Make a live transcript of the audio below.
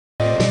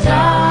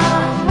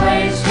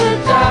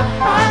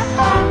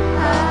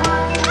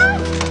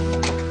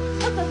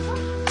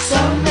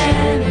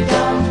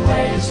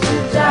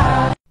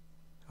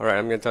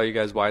going to tell you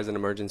guys why as an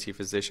emergency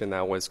physician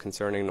that was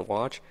concerning to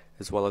watch,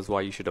 as well as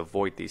why you should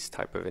avoid these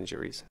type of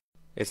injuries.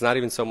 It's not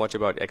even so much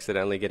about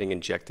accidentally getting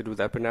injected with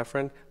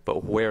epinephrine,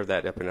 but where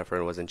that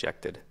epinephrine was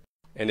injected.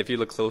 And if you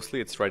look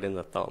closely, it's right in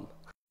the thumb.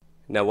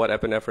 Now what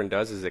epinephrine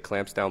does is it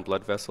clamps down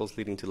blood vessels,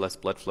 leading to less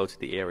blood flow to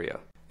the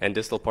area. And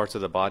distal parts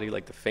of the body,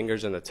 like the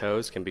fingers and the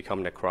toes, can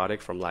become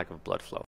necrotic from lack of blood flow.